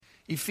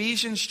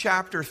Ephesians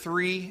chapter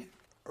 3,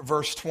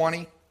 verse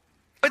 20.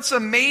 It's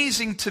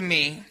amazing to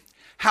me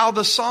how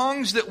the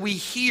songs that we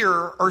hear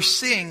or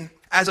sing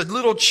as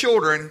little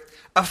children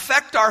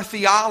affect our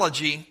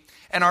theology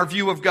and our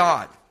view of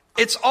God.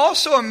 It's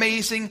also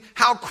amazing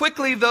how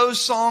quickly those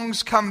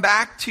songs come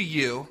back to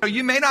you.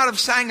 You may not have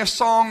sang a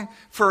song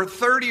for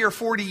 30 or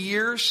 40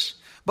 years,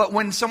 but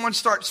when someone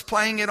starts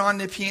playing it on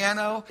the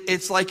piano,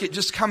 it's like it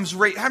just comes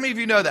right. How many of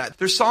you know that?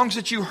 There's songs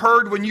that you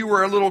heard when you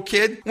were a little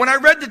kid. When I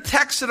read the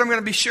text that I'm going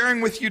to be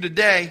sharing with you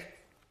today,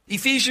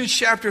 Ephesians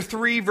chapter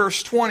 3,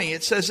 verse 20,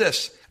 it says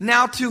this: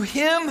 "Now to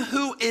him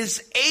who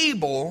is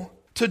able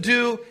to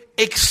do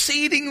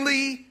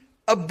exceedingly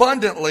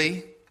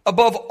abundantly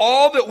above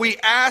all that we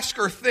ask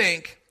or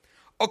think,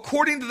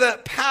 according to the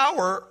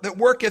power that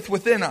worketh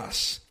within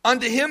us.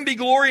 Unto him be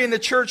glory in the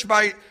church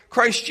by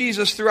Christ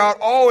Jesus throughout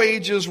all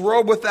ages,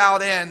 world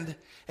without end.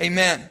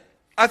 Amen."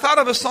 I thought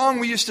of a song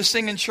we used to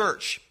sing in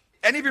church.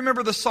 Any of you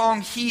remember the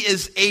song, "He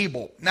is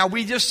Able"? Now,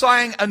 we just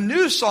sang a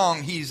new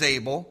song, "He's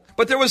Able."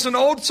 But there was an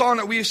old song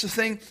that we used to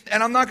sing,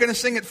 and I'm not going to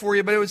sing it for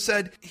you, but it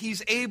said,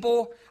 "He's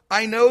able,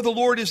 I know the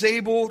Lord is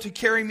able to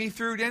carry me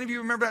through." Do any of you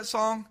remember that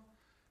song?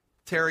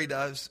 Terry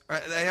does.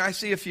 I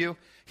see a few.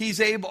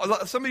 He's able.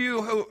 Some of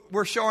you who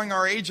were showing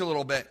our age a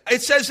little bit.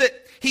 It says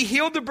that he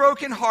healed the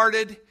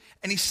brokenhearted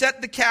and he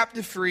set the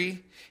captive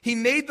free. He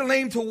made the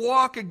lame to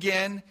walk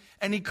again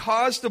and he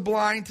caused the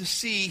blind to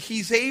see.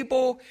 He's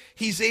able.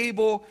 He's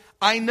able.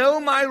 I know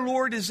my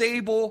Lord is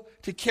able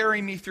to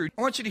carry me through.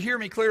 I want you to hear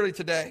me clearly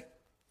today.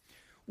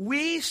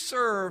 We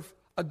serve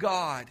a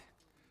God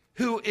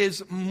who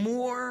is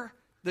more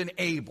than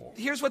able.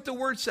 Here's what the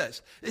word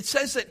says. It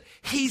says that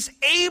he's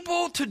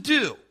able to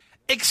do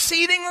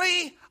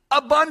exceedingly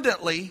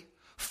abundantly,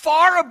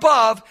 far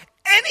above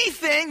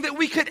anything that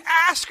we could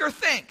ask or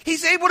think.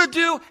 He's able to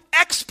do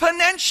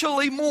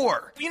exponentially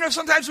more. You know,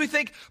 sometimes we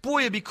think,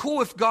 boy, it'd be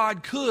cool if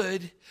God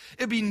could.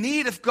 It'd be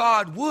neat if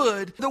God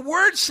would. The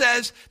word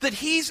says that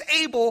he's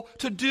able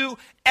to do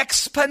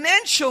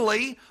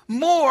exponentially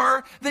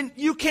more than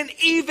you can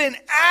even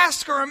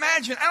ask or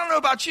imagine. I don't know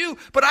about you,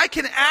 but I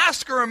can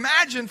ask or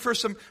imagine for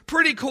some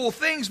pretty cool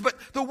things, but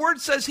the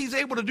word says he's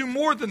able to do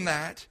more than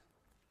that.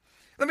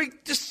 Let me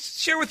just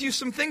share with you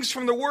some things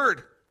from the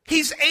word.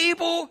 He's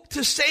able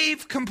to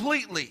save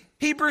completely.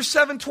 Hebrews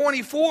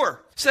 7:24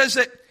 says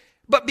that,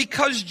 but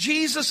because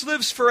Jesus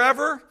lives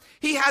forever,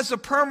 he has a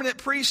permanent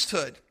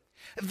priesthood.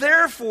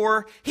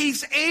 Therefore,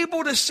 he's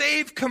able to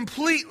save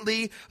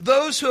completely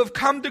those who have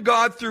come to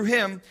God through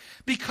him,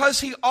 because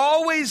he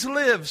always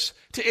lives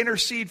to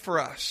intercede for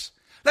us.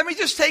 Let me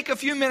just take a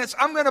few minutes.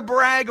 I'm going to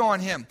brag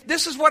on him.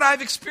 This is what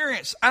I've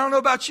experienced. I don't know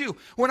about you.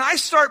 When I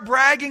start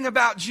bragging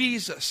about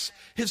Jesus,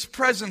 his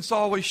presence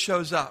always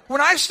shows up. When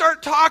I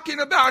start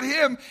talking about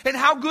him and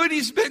how good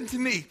he's been to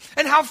me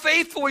and how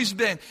faithful he's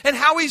been and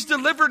how he's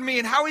delivered me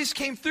and how he's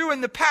came through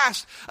in the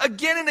past,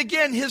 again and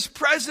again, his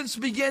presence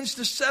begins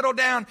to settle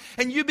down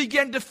and you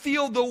begin to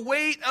feel the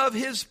weight of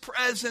his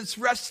presence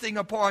resting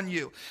upon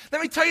you.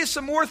 Let me tell you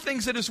some more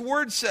things that his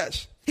word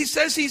says. He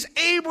says he's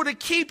able to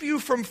keep you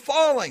from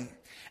falling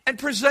and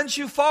present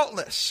you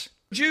faultless.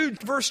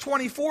 Jude verse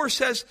 24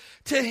 says,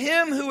 to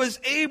him who is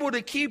able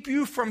to keep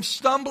you from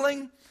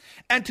stumbling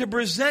and to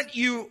present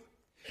you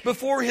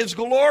before his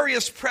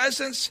glorious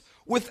presence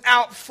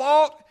without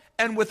fault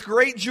and with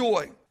great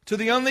joy. To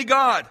the only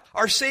God,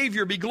 our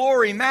Savior, be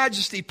glory,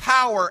 majesty,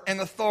 power, and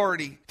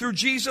authority through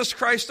Jesus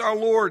Christ our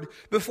Lord,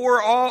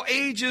 before all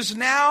ages,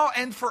 now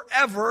and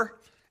forever.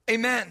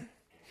 Amen.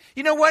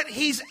 You know what?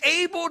 He's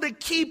able to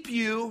keep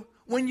you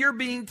when you're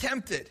being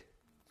tempted.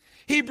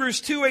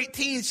 Hebrews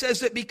 2:18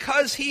 says that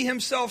because he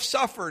himself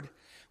suffered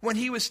when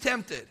he was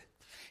tempted,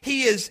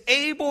 he is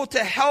able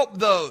to help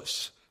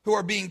those who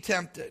are being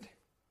tempted.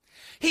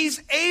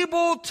 He's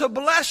able to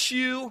bless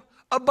you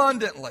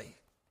abundantly.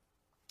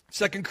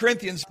 2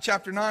 Corinthians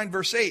chapter 9,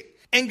 verse 8.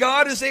 And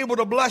God is able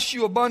to bless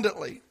you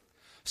abundantly,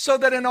 so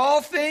that in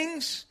all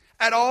things,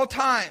 at all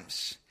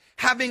times,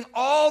 having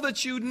all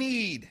that you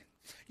need,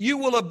 you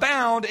will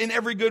abound in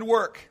every good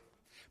work.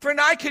 Friend,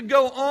 I could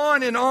go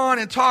on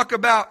and talk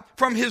about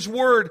from his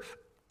word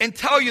and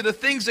tell you the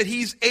things that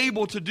he's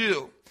able to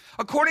do.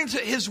 According to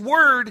his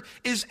word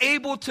is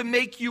able to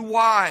make you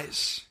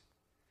wise.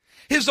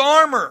 His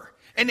armor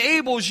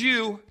enables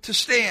you to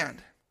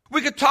stand.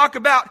 We could talk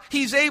about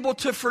he's able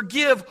to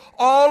forgive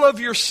all of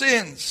your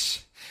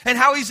sins and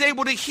how he's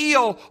able to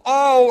heal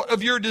all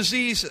of your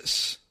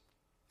diseases.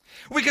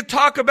 We could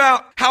talk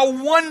about how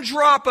one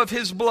drop of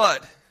his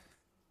blood,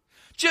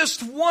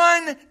 just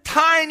one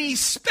tiny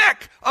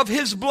speck of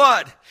his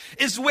blood,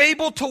 is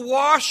able to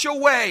wash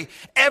away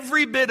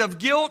every bit of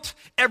guilt,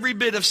 every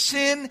bit of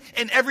sin,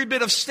 and every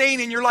bit of stain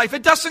in your life.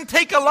 It doesn't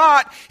take a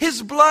lot.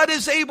 His blood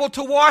is able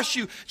to wash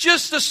you.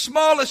 Just the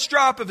smallest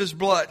drop of his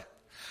blood.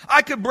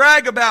 I could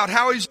brag about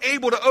how he's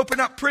able to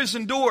open up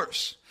prison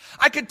doors.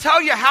 I could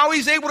tell you how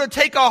he's able to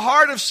take a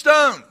heart of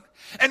stone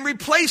and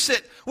replace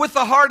it with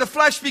a heart of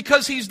flesh,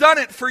 because he's done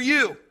it for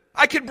you.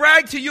 I could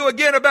brag to you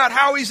again about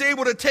how he's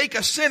able to take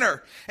a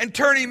sinner and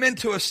turn him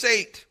into a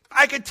saint.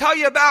 I could tell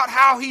you about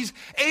how he's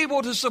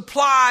able to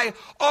supply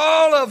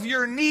all of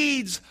your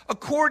needs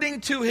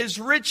according to his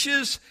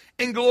riches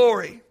and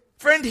glory.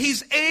 Friend,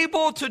 he's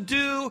able to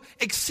do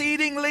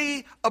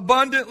exceedingly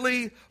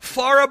abundantly,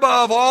 far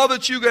above all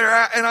that you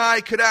and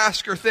I could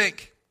ask or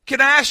think.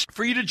 Can ask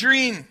for you to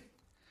dream.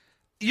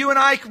 You and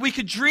I, we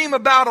could dream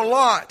about a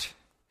lot.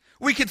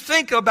 We could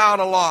think about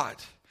a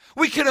lot.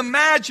 We could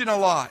imagine a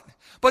lot.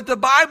 But the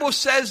Bible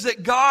says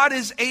that God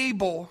is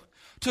able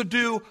to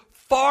do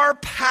far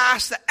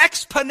past,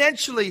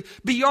 exponentially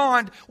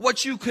beyond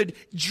what you could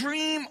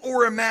dream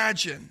or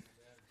imagine.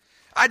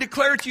 I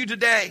declare to you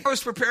today, I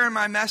was preparing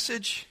my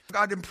message,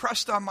 God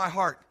impressed on my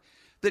heart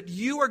that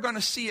you are going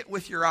to see it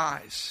with your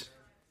eyes.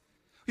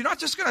 You're not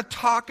just going to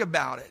talk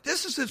about it.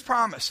 This is his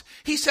promise.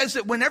 He says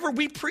that whenever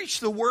we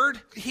preach the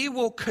word, he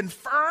will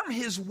confirm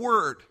his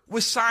word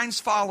with signs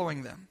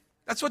following them.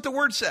 That's what the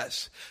word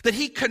says. That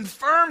he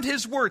confirmed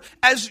his word.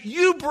 As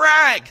you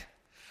brag,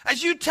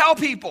 as you tell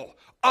people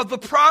of the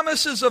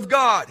promises of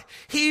God,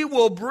 he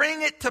will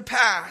bring it to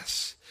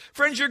pass.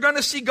 Friends, you're going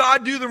to see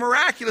God do the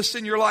miraculous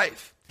in your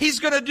life. He's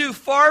going to do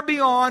far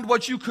beyond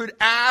what you could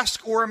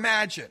ask or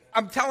imagine.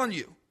 I'm telling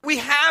you. We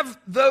have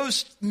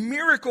those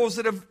miracles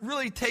that have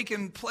really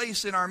taken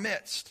place in our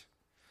midst.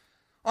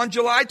 On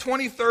July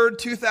 23rd,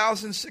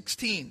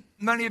 2016,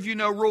 many of you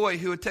know Roy,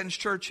 who attends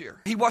church here.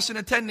 He wasn't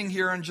attending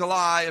here in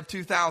July of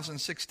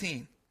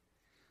 2016.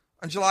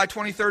 On July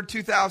 23rd,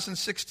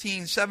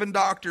 2016, 7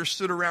 doctors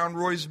stood around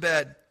Roy's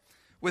bed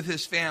with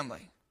his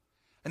family.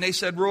 And they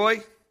said,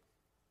 Roy,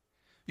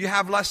 you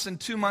have less than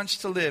 2 months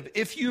to live.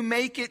 If you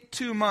make it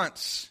 2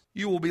 months,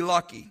 you will be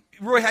lucky.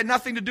 Roy had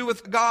nothing to do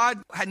with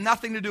God,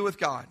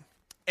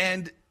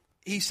 And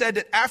he said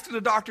that after the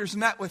doctors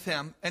met with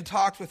him and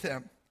talked with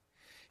him,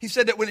 he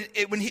said that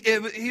when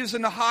he was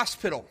in the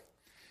hospital,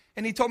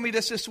 and he told me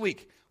this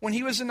week, when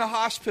he was in the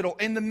hospital,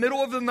 in the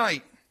middle of the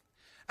night,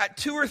 at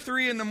 2 or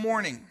 3 in the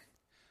morning,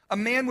 a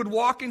man would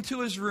walk into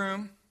his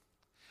room,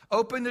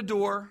 open the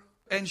door,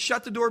 and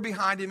shut the door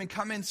behind him and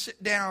come in,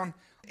 sit down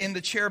in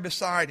the chair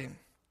beside him.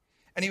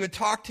 And he would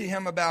talk to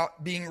him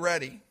about being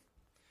ready.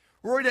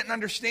 Roy didn't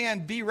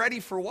understand, be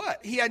ready for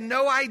what? He had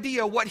no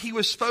idea what he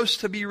was supposed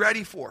to be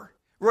ready for.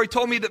 Roy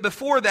told me that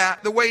before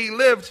that, the way he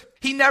lived,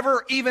 he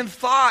never even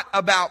thought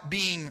about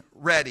being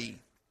ready.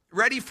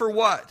 Ready for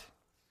what?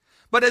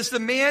 But as the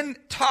man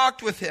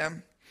talked with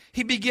him,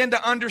 he began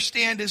to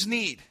understand his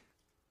need.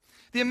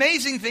 The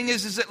amazing thing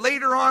is that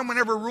later on,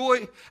 whenever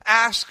Roy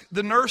asked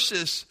the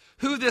nurses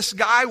who this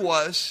guy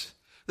was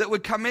that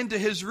would come into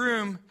his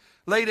room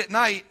late at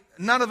night,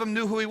 none of them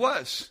knew who he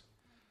was.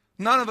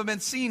 None of them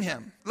had seen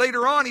him.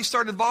 Later on, he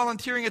started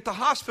volunteering at the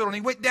hospital, and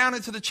he went down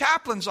into the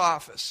chaplain's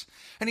office.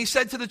 And he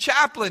said to the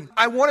chaplain,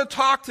 I want to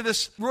talk to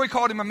this. Roy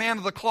called him a man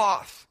of the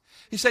cloth.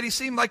 He said he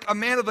seemed like a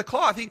man of the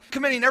cloth. He'd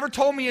come in, he never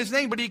told me his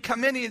name, but he'd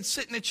come in, he'd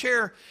sit in a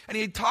chair, and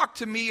he'd talk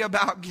to me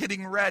about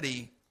getting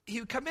ready.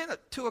 He would come in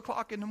at 2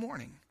 o'clock in the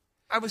morning.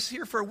 I was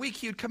here for a week.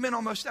 He would come in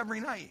almost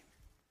every night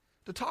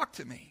to talk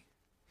to me.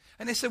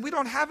 And they said, we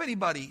don't have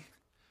anybody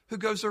who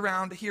goes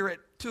around here at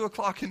 2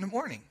 o'clock in the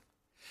morning.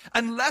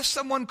 Unless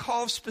someone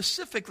calls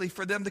specifically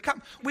for them to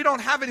come. We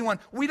don't have anyone.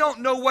 We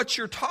don't know what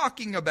you're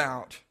talking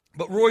about.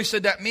 But Roy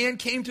said that man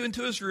came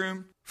into his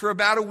room for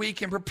about a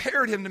week and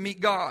prepared him to meet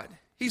God.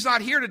 He's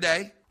not here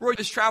today. Roy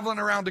is traveling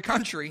around the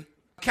country,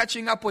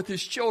 catching up with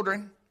his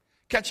children,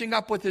 catching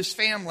up with his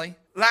family.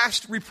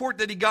 Last report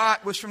that he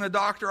got was from the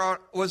doctor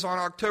was on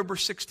October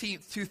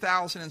 16th,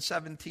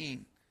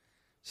 2017,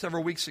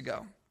 several weeks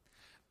ago.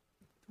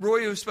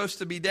 Roy was supposed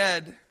to be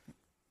dead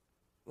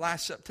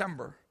last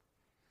September.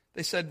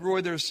 They said,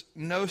 Roy, there's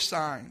no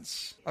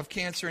signs of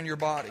cancer in your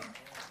body.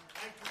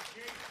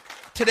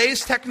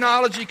 Today's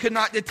technology could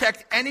not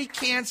detect any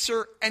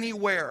cancer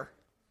anywhere.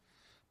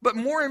 But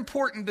more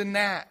important than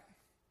that,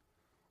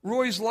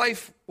 Roy's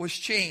life was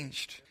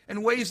changed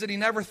in ways that he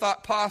never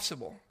thought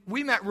possible.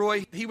 We met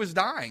Roy. He was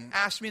dying.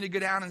 Asked me to go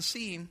down and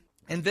see him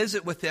and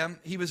visit with him.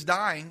 He was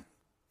dying.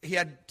 He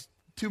had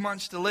 2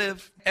 months to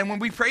live. And when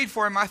we prayed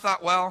for him, I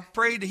thought,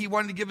 prayed that he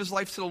wanted to give his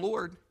life to the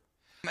Lord.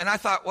 And I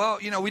thought,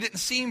 we didn't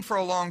see him for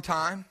a long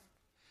time.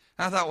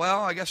 And I thought,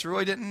 I guess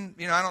Roy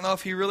didn't, I don't know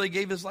if he really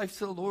gave his life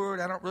to the Lord.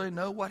 I don't really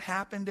know what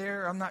happened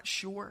there. I'm not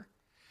sure.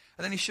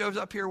 And then he shows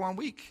up here one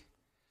week.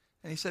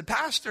 And he said,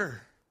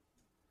 Pastor,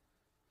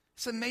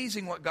 it's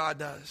amazing what God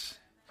does.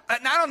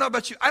 And I don't know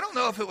about you. I don't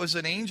know if it was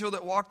an angel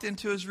that walked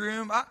into his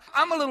room.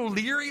 I'm a little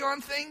leery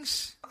on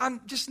things. I'm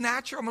just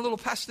natural. I'm a little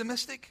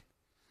pessimistic.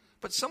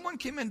 But someone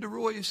came into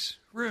Roy's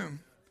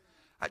room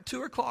at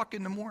 2 o'clock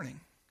in the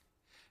morning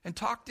and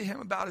talked to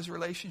him about his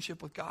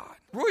relationship with God.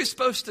 Roy's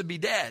supposed to be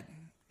dead.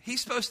 He's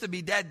supposed to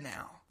be dead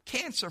now,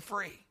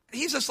 cancer-free.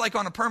 He's just like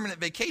on a permanent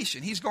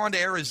vacation. He's gone to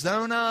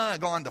Arizona,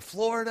 gone to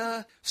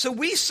Florida. So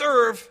we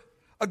serve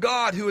a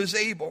God who is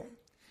able.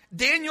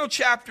 Daniel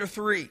chapter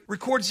 3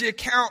 records the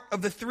account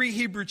of the 3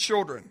 Hebrew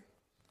children.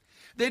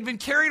 They'd been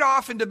carried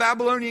off into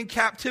Babylonian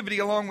captivity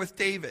along with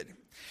David.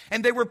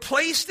 And they were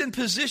placed in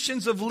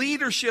positions of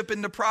leadership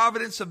in the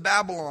province of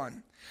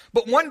Babylon.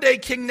 But one day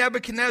King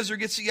Nebuchadnezzar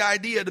gets the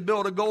idea to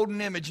build a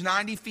golden image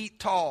 90 feet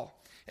tall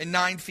and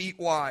 9 feet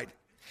wide.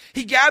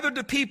 He gathered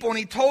the people and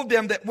he told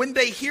them that when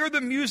they hear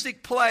the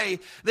music play,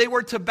 they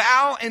were to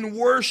bow and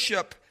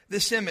worship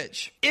this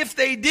image. If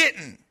they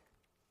didn't,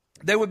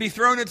 they would be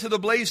thrown into the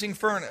blazing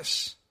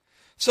furnace.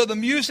 So the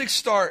music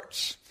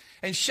starts,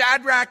 and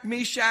Shadrach,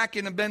 Meshach,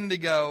 and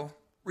Abednego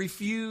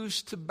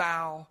refuse to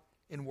bow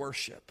and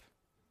worship.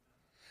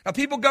 Now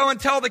people go and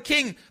tell the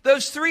king,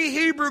 those 3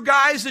 Hebrew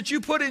guys that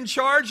you put in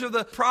charge of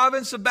the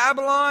province of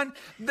Babylon,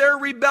 they're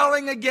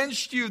rebelling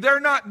against you. They're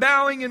not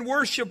bowing in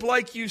worship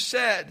like you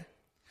said.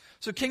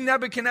 So King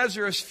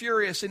Nebuchadnezzar is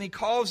furious, and he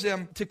calls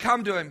them to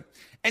come to him.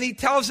 And he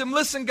tells them,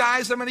 listen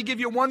guys, I'm going to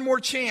give you one more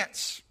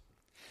chance.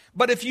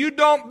 But if you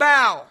don't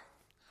bow,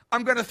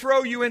 I'm going to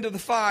throw you into the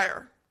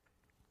fire.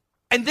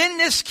 And then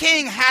this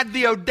king had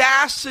the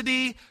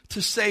audacity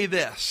to say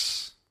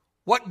this: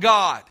 what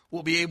God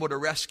will be able to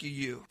rescue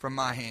you from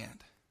my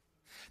hand?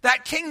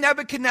 That King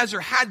Nebuchadnezzar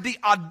had the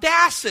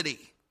audacity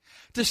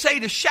to say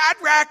to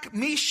Shadrach,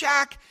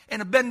 Meshach,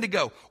 and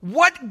Abednego,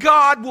 what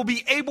God will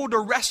be able to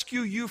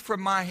rescue you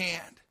from my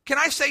hand? Can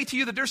I say to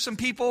you that there's some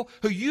people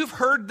who you've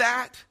heard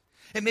that,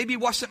 and maybe it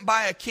wasn't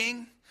by a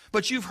king,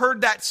 but you've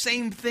heard that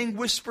same thing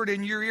whispered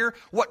in your ear,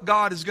 what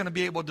God is going to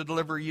be able to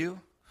deliver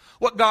you?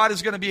 What God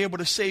is going to be able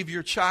to save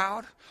your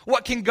child?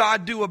 What can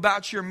God do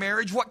about your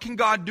marriage? What can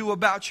God do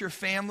about your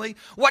family?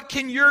 What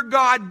can your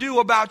God do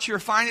about your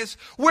finance?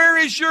 Where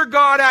is your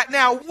God at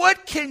now?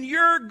 What can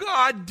your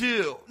God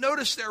do?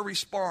 Notice their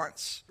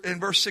response in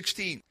verse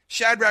 16.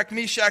 Shadrach,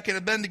 Meshach, and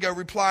Abednego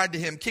replied to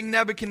him, King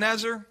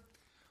Nebuchadnezzar,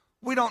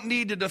 we don't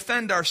need to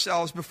defend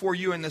ourselves before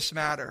you in this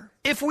matter.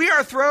 If we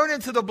are thrown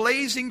into the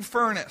blazing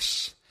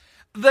furnace,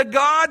 the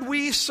God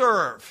we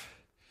serve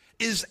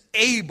is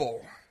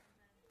able.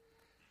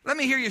 Let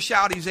me hear you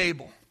shout, he's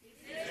able.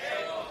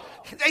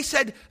 They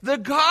said, the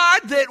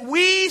God that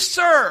we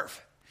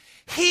serve,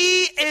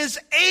 he is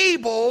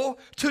able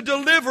to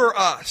deliver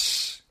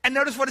us. And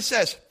notice what it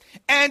says.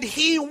 And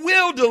he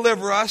will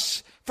deliver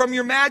us from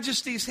your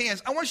majesty's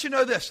hands. I want you to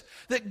know this,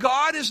 that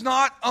God is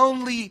not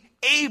only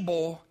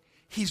able,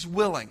 he's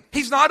willing.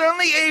 He's not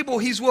only able,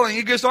 he's willing.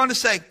 He goes on to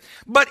say,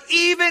 but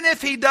even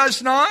if he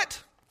does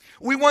not,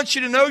 we want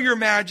you to know, your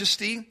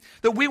majesty,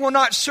 that we will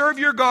not serve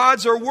your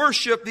gods or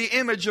worship the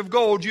image of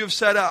gold you have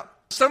set up.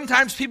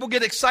 Sometimes people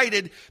get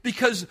excited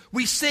because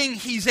we sing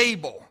he's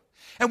able.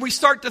 And we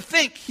start to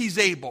think he's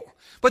able.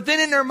 But then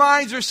in their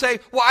minds they say,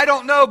 well, I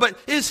don't know, but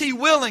is he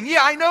willing?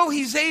 Yeah, I know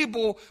he's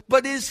able,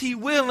 but is he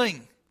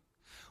willing?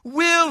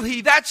 Will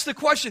he? That's the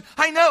question.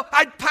 I know,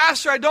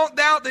 Pastor, I don't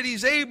doubt that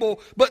he's able,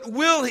 but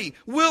will he?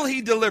 Will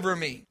he deliver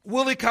me?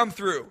 Will he come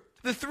through?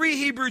 The 3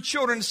 Hebrew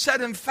children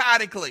said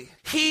emphatically,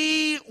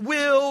 he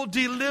will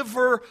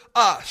deliver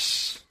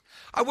us.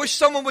 I wish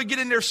someone would get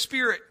in their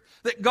spirit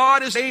that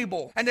God is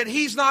able, and that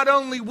he's not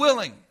only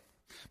willing,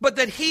 but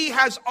that he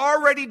has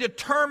already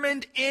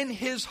determined in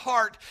his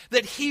heart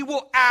that he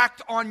will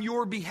act on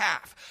your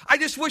behalf. I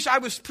just wish I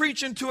was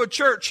preaching to a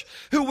church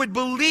who would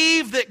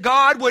believe that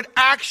God would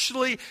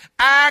actually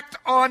act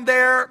on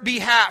their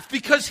behalf,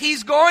 because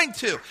he's going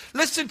to.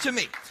 Listen to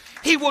me.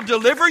 He will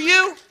deliver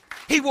you.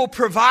 He will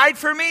provide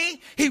for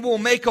me. He will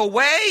make a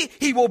way.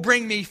 He will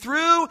bring me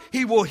through.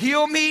 He will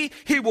heal me.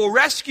 He will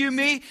rescue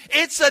me.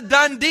 It's a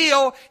done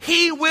deal.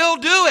 He will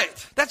do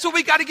it. That's what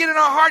we got to get in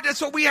our heart. That's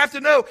what we have to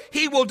know.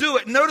 He will do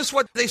it. Notice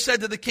what they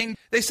said to the king.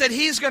 They said,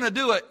 he's going to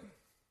do it.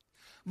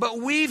 But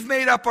we've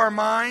made up our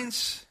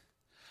minds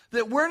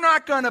that we're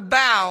not going to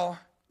bow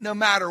no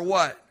matter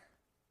what.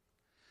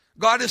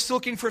 God is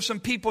looking for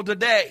some people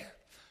today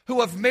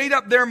who have made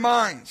up their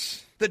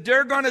minds that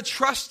they're going to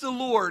trust the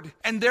Lord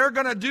and they're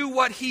going to do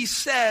what he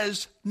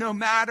says no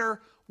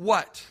matter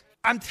what.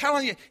 I'm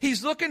telling you,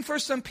 he's looking for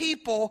some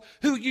people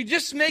who you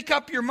just make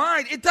up your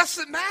mind. It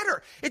doesn't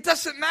matter. It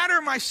doesn't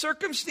matter my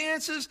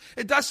circumstances.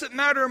 It doesn't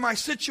matter my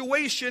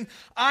situation.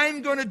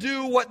 I'm going to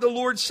do what the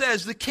Lord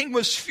says. The king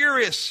was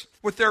furious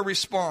with their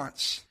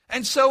response.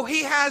 And so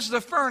he has the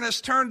furnace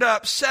turned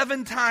up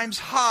 7 times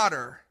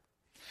hotter.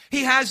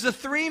 He has the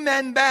 3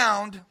 men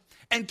bound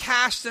and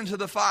cast into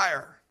the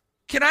fire.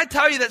 Can I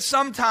tell you that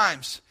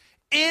sometimes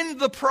in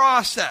the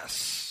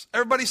process,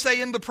 everybody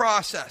say in the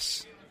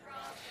process.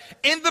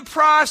 In the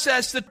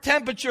process, the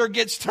temperature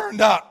gets turned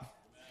up.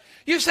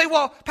 You say,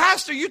 well,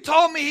 Pastor, you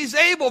told me he's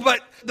able,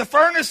 but the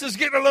furnace is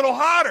getting a little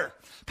hotter.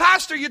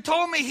 Pastor, you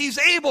told me he's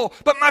able,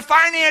 but my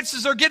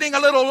finances are getting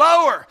a little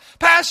lower.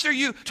 Pastor,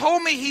 you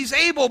told me he's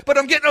able, but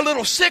I'm getting a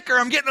little sicker.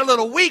 I'm getting a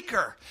little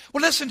weaker.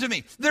 Well, listen to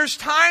me. There's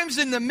times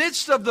in the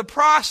midst of the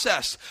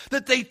process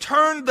that they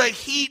turn the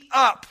heat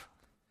up.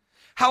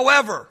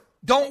 However,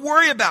 don't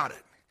worry about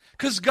it,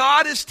 because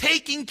God is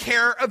taking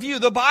care of you.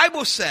 The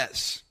Bible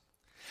says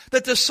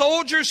that the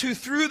soldiers who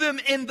threw them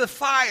in the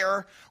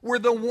fire were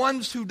the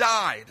ones who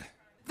died.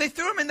 They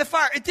threw them in the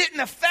fire. It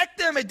didn't affect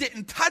them. It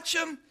didn't touch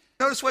them.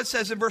 Notice what it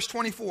says in verse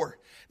 24.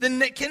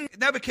 Then King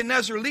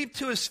Nebuchadnezzar leaped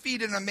to his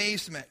feet in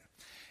amazement,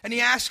 and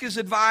he asked his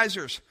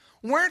advisors,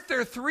 weren't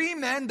there 3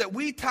 men that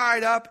we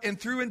tied up and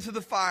threw into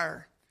the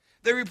fire?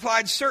 They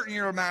replied, certainly,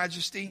 your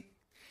majesty.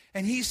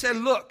 And he said,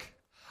 look,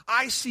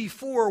 I see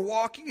 4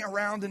 walking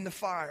around in the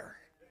fire.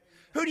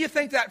 Who do you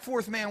think that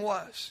 4th man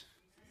was?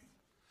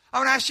 I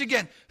want to ask you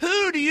again.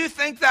 Who do you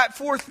think that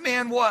 4th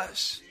man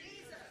was?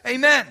 Jesus.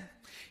 Amen.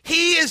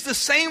 He is the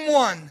same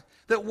one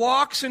that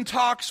walks and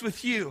talks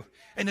with you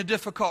in the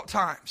difficult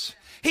times.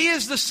 He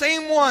is the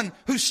same one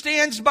who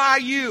stands by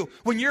you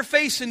when you're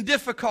facing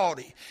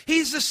difficulty.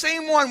 He's the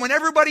same one when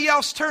everybody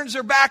else turns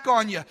their back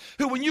on you,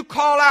 who when you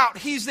call out,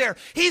 he's there.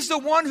 He's the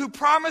one who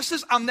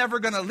promises, I'm never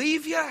going to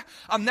leave you.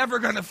 I'm never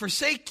going to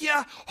forsake you.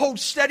 Hold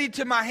steady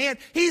to my hand.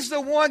 He's the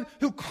one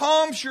who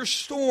calms your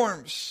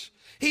storms.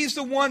 He's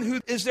the one who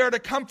is there to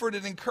comfort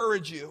and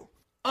encourage you.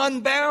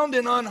 Unbound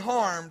and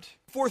unharmed.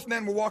 4th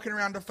men were walking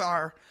around the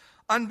fire,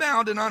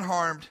 unbound and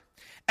unharmed.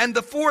 And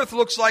the 4th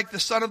looks like the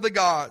son of the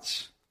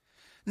gods.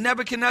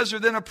 Nebuchadnezzar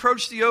then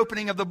approached the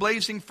opening of the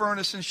blazing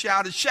furnace and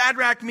shouted,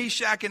 Shadrach,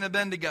 Meshach, and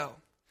Abednego,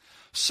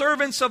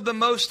 servants of the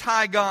Most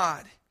High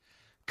God,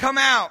 come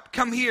out,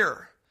 come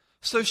here.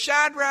 So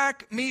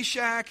Shadrach,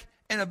 Meshach,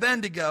 and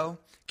Abednego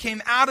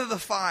came out of the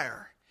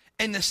fire,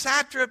 and the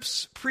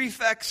satraps,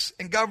 prefects,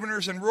 and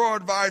governors and royal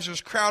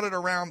advisors crowded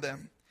around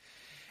them.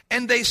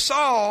 And they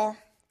saw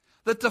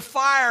that the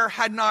fire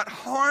had not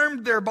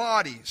harmed their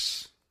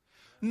bodies,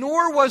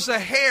 nor was a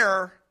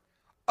hair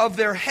of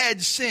their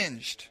head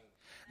singed.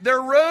 Their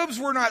robes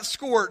were not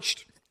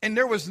scorched, and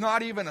there was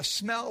not even a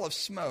smell of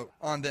smoke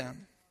on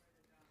them.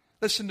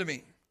 Listen to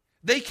me.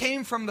 They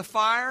came from the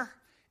fire,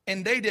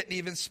 and they didn't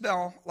even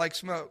smell like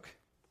smoke.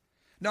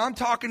 Now, I'm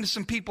talking to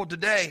some people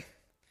today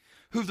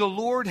who the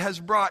Lord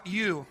has brought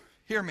you.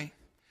 Hear me.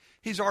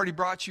 He's already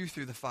brought you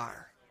through the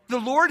fire. The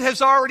Lord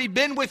has already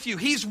been with you.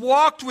 He's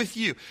walked with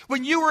you.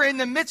 When you were in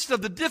the midst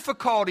of the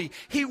difficulty,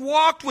 He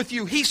walked with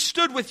you. He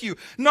stood with you.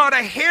 Not a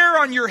hair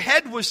on your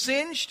head was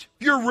singed.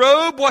 Your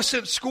robe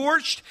wasn't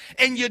scorched.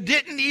 And you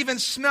didn't even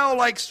smell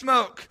like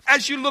smoke.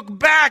 As you look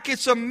back,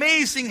 it's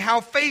amazing how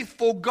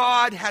faithful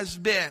God has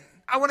been.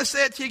 I want to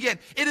say it to you again.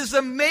 It is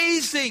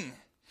amazing.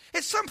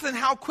 It's something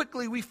how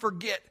quickly we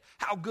forget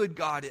how good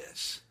God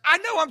is. I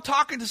know I'm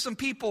talking to some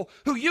people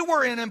who you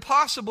were in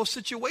impossible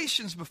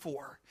situations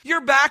before.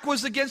 Your back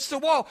was against the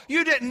wall.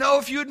 You didn't know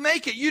if you would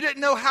make it. You didn't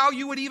know how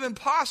you would even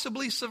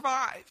possibly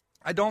survive.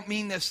 I don't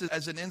mean this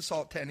as an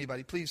insult to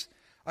anybody. Please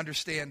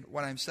understand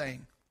what I'm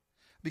saying,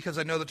 because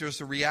I know that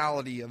there's a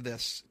reality of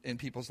this in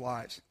people's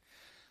lives.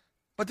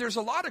 But there's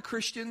a lot of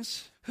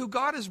Christians who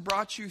God has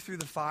brought you through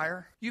the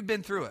fire. You've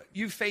been through it.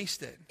 You've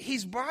faced it.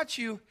 He's brought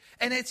you,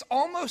 and it's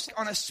almost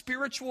on a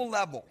spiritual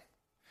level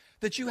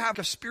that you have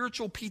a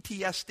spiritual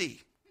PTSD.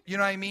 You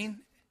know what I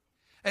mean?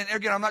 And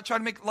again, I'm not trying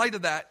to make light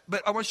of that,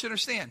 but I want you to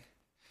understand.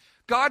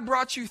 God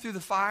brought you through the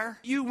fire.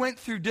 You went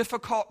through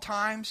difficult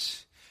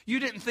times. You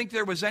didn't think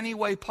there was any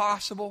way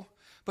possible,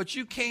 but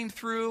you came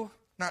through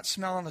not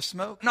smelling the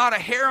smoke. Not a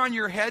hair on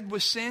your head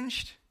was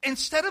singed.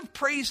 Instead of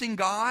praising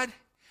God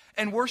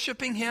and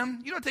worshiping Him,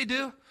 you know what they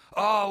do?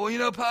 Oh,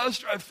 well,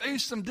 Pastor, I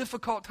faced some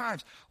difficult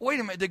times. Wait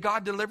a minute, did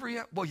God deliver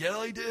you? Well,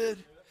 yeah, He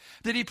did.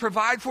 Did He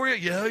provide for you?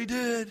 Yeah, He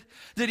did.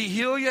 Did He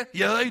heal you?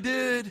 Yeah, He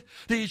did.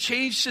 Did He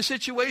change the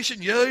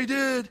situation? Yeah, He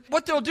did.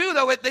 What they'll do,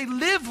 though, they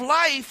live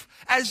life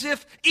as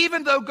if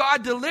even though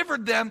God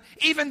delivered them,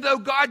 even though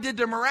God did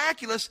the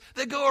miraculous,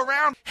 they go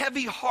around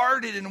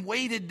heavy-hearted and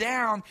weighted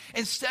down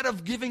instead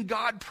of giving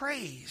God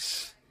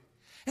praise.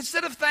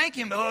 Instead of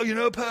thanking Him.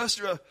 Oh,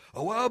 Pastor,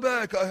 a while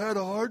back I had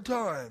a hard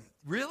time.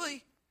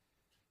 Really?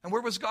 And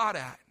where was God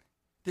at?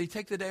 Did He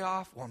take the day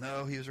off? Well,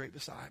 no, He was right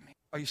beside me.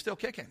 Are you still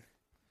kicking?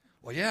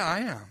 Well, yeah, I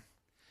am.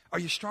 Are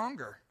you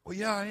stronger? Well,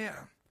 yeah, I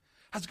am.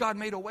 Has God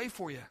made a way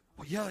for you?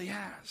 Well, yeah, He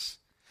has.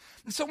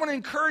 And so I want to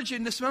encourage you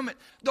in this moment,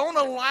 don't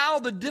allow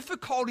the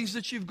difficulties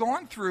that you've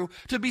gone through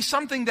to be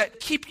something that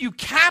keep you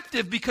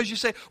captive because you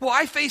say, well,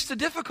 I faced a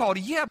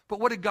difficulty. Yeah,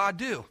 but what did God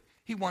do?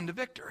 He won the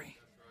victory.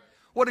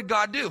 What did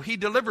God do? He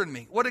delivered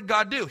me. What did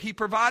God do? He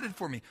provided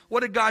for me.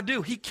 What did God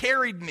do? He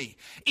carried me.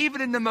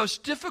 Even in the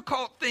most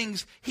difficult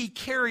things, He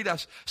carried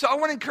us. So I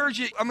want to encourage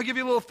you, I'm going to give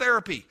you a little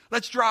therapy.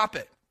 Let's drop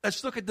it.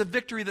 Let's look at the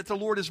victory that the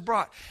Lord has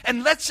brought.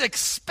 And let's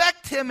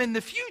expect Him in the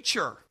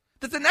future.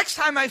 That the next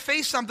time I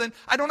face something,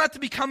 I don't have to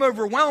become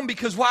overwhelmed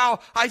because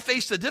while I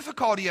faced a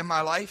difficulty in my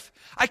life,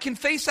 I can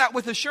face that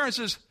with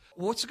assurances.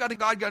 What's God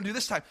going to do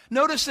this time?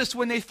 Notice this,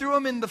 when they threw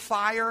Him in the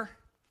fire,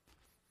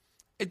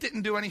 it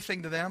didn't do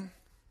anything to them,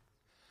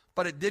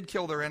 but it did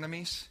kill their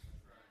enemies.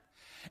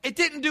 It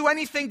didn't do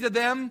anything to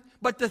them,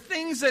 but the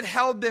things that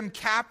held them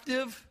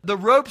captive, the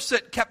ropes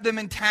that kept them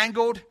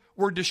entangled,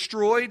 were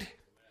destroyed.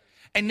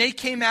 And they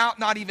came out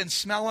not even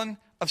smelling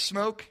of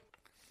smoke.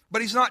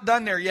 But He's not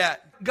done there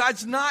yet.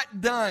 God's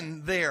not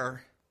done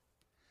there.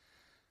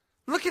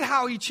 Look at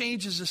how He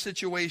changes the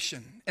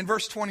situation in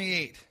verse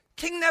 28.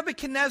 King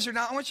Nebuchadnezzar,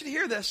 now I want you to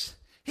hear this.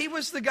 He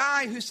was the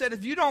guy who said,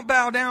 if you don't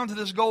bow down to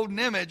this golden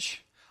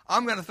image,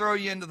 I'm going to throw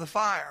you into the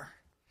fire.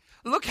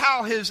 Look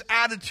how his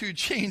attitude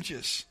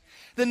changes.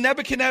 Then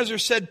Nebuchadnezzar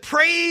said,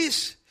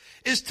 praise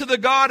is to the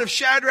God of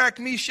Shadrach,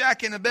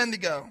 Meshach, and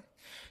Abednego,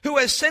 who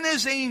has sent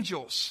His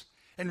angels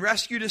and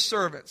rescued his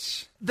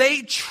servants.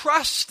 They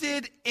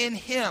trusted in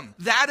him.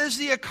 That is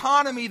the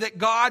economy that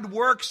God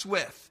works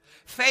with.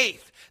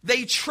 Faith.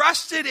 They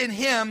trusted in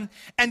him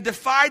and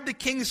defied the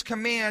king's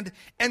command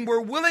and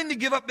were willing to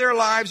give up their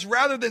lives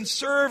rather than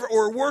serve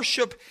or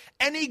worship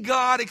any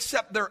god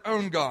except their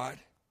own God.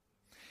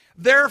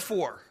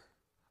 Therefore,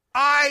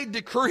 I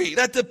decree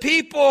that the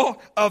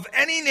people of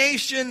any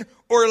nation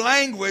or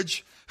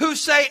language who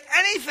say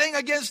anything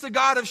against the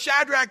God of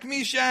Shadrach,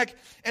 Meshach,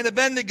 and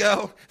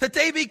Abednego, that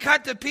they be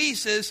cut to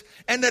pieces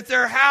and that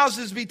their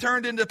houses be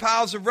turned into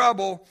piles of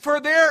rubble. For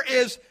there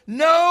is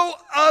no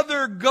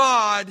other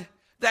God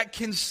that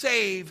can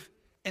save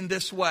in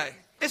this way.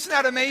 Isn't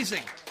that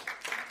amazing?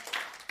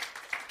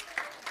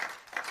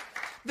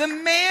 The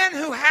man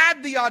who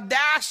had the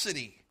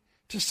audacity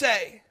to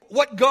say,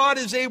 what God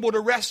is able to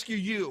rescue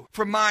you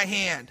from my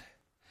hand,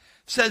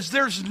 says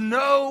there's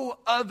no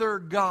other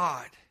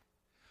God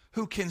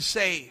who can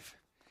save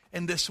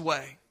in this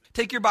way.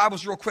 Take your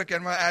Bibles real quick.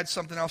 I'm going to add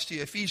something else to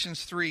you.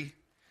 Ephesians 3.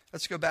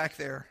 Let's go back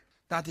there.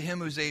 Not to him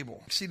who's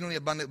able, exceedingly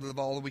abundantly of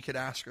all that we could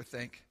ask or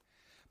think.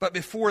 But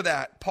before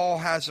that, Paul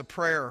has a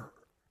prayer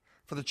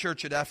for the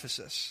church at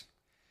Ephesus.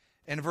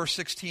 In verse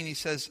 16, he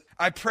says,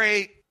 I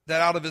pray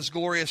that out of his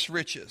glorious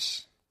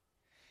riches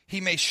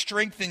he may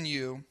strengthen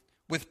you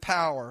with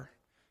power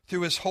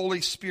through his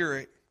Holy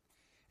Spirit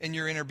in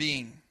your inner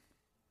being,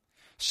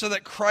 so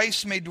that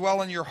Christ may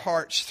dwell in your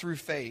hearts through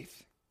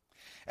faith.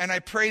 And I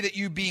pray that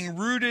you, being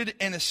rooted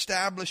and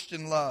established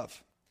in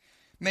love,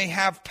 may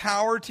have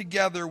power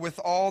together with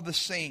all the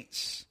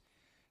saints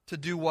to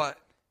do what?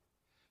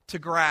 To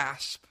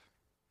grasp,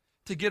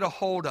 to get a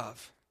hold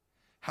of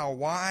how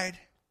wide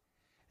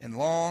and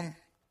long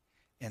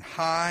and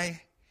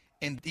high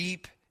and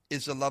deep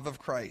is the love of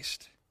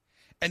Christ.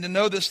 And to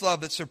know this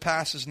love that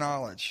surpasses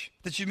knowledge,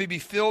 that you may be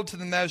filled to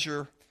the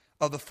measure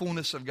of the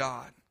fullness of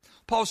God.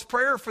 Paul's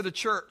prayer for the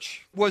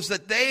church was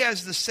that they,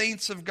 as the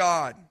saints of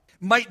God,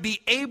 might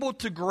be able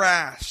to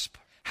grasp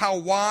how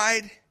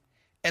wide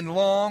and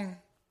long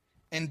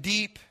and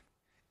deep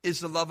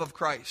is the love of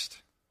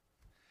Christ.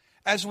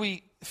 As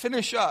we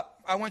finish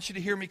up, I want you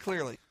to hear me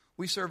clearly.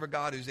 We serve a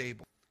God who's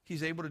able.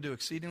 He's able to do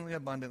exceedingly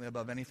abundantly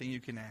above anything you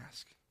can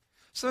ask.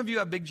 Some of you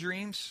have big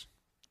dreams.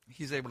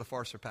 He's able to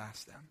far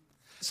surpass them.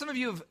 Some of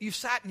you you've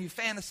sat and you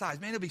fantasized,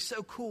 man, it'd be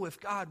so cool if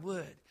God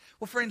would.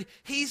 Well, friend,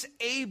 he's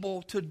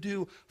able to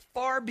do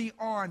far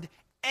beyond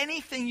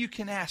anything you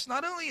can ask.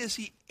 Not only is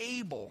he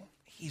able,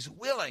 he's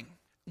willing.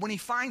 When he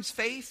finds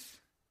faith,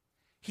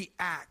 he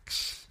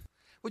acts.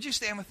 Would you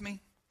stand with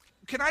me?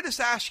 Can I just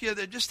ask you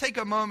to just take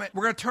a moment?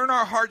 We're going to turn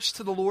our hearts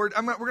to the Lord.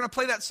 We're going to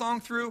play that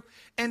song through.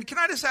 And can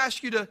I just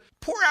ask you to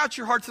pour out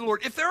your heart to the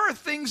Lord? If there are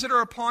things that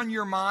are upon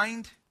your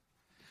mind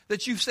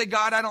that you say,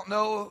 God, I don't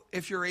know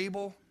if you're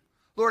able.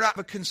 Lord, I have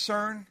a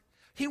concern.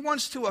 He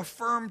wants to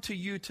affirm to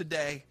you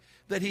today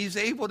that he's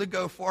able to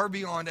go far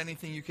beyond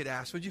anything you could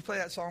ask. Would you play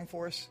that song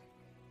for us?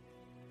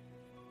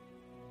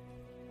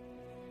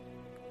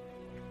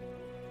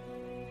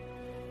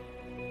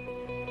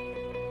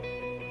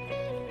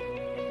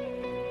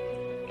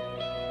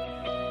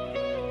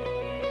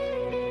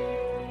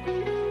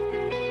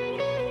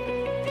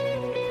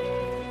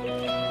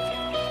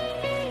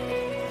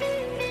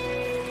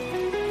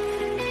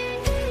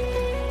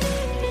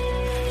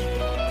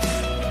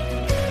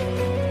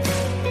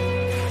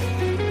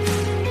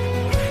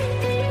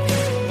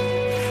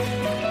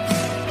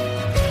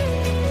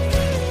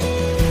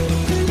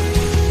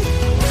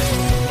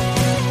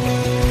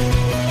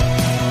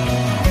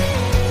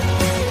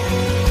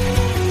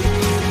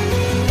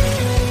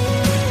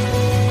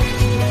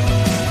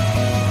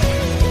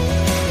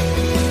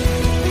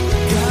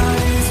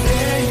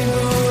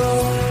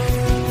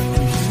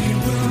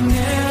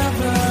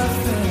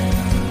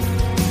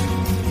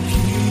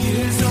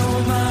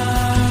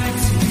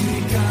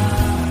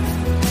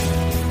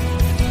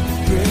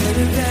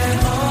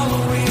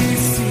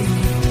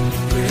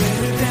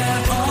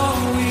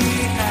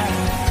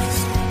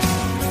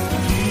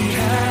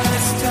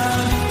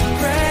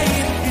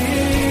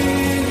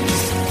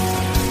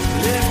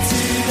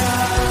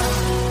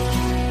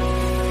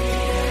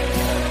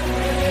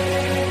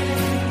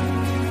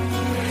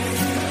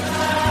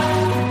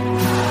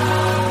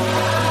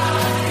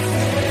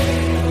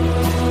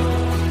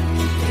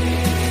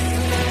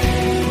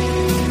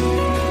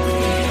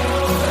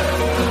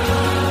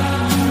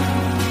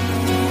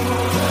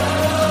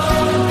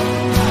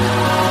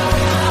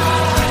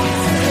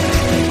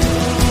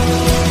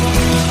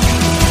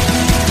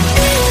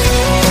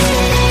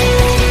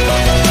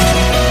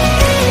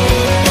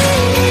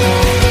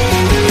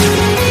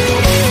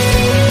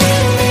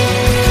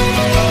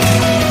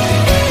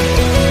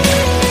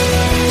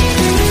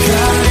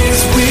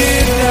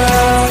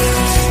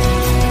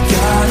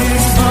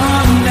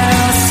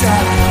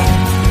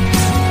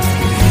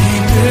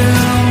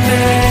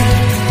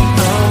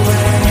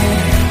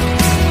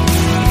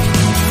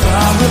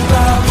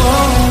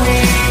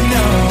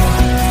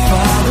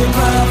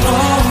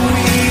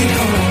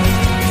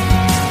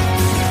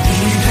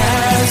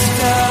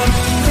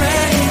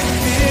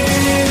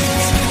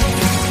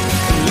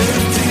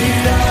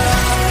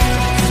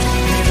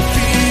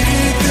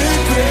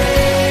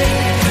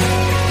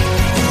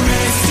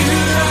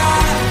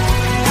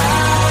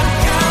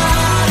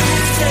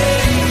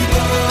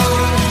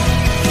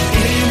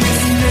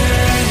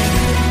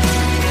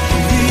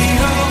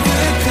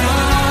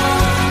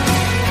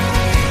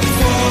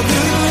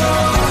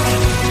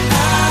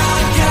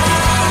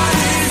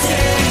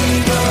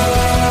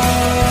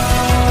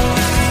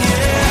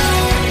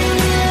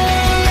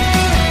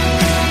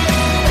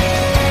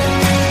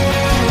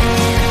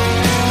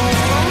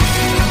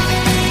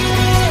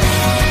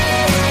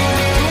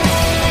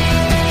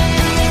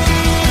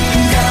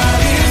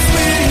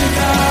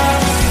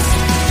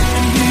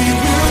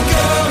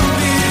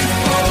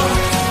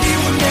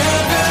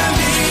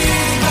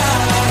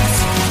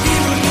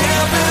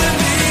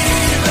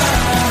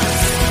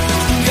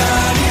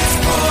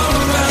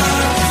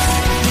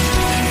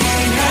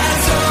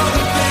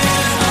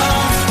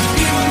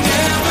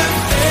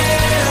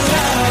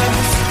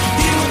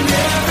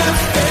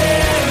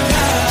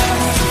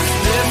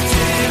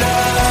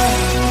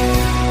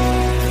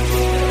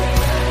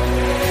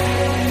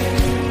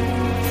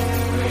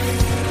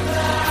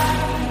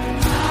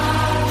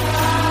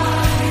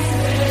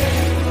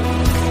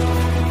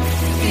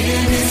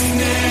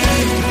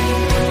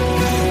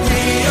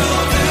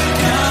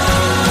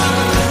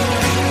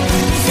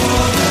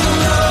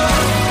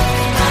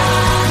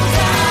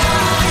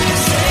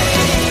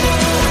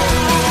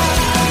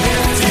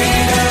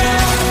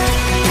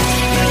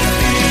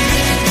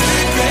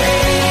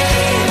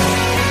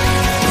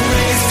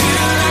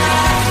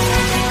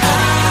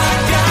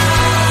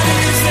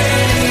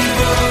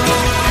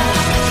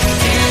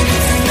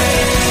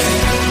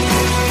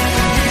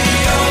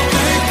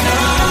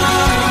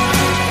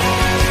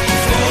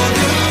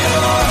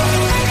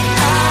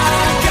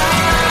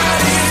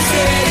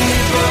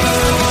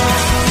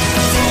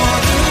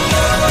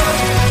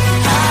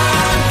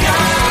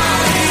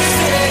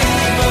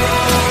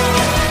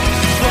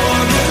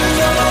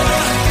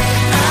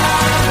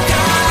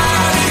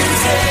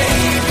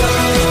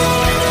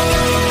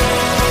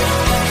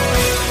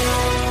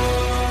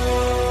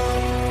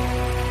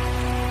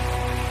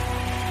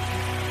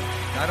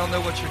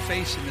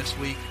 Facing this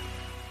week,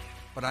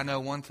 but I know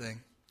one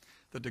thing,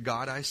 that the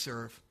God I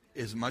serve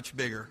is much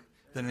bigger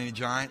than any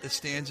giant that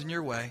stands in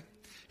your way.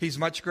 He's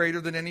much greater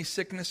than any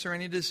sickness or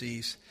any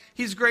disease.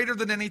 He's greater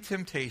than any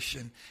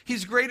temptation.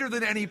 He's greater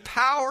than any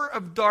power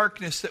of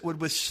darkness that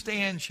would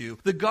withstand you.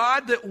 The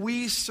God that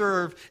we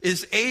serve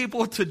is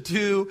able to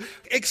do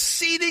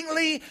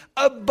exceedingly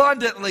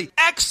abundantly,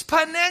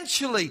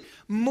 exponentially,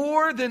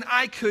 more than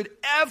I could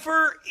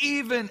ever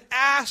even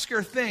ask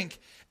or think.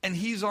 And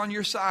He's on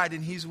your side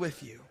and He's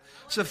with you.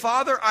 So,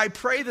 Father, I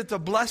pray that the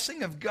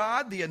blessing of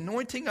God, the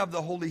anointing of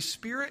the Holy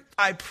Spirit,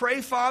 I pray,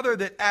 Father,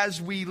 that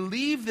as we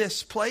leave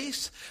this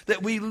place,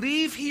 that we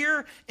leave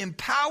here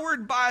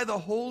empowered by the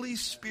Holy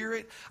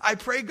Spirit. I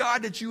pray,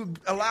 God, that you would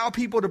allow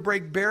people to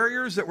break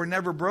barriers that were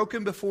never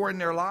broken before in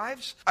their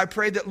lives. I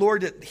pray that,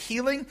 Lord, that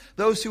healing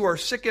those who are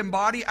sick in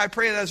body, I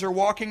pray that as they're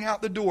walking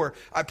out the door,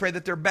 I pray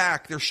that their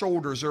back, their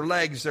shoulders, their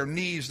legs, their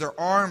knees, their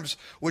arms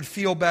would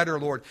feel better,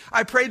 Lord.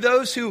 I pray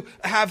those who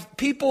have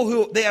people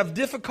who they have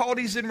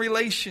difficulties in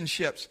relationships,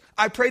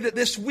 I pray that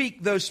this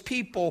week those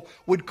people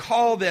would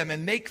call them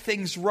and make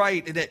things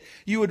right, and that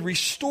you would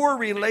restore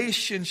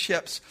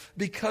relationships,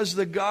 because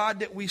the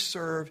God that we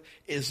serve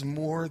is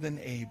more than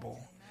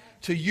able.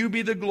 To you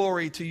be the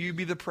glory, to you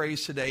be the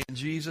praise today. In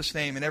Jesus'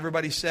 name. And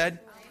everybody said,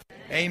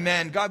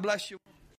 Amen. God bless you.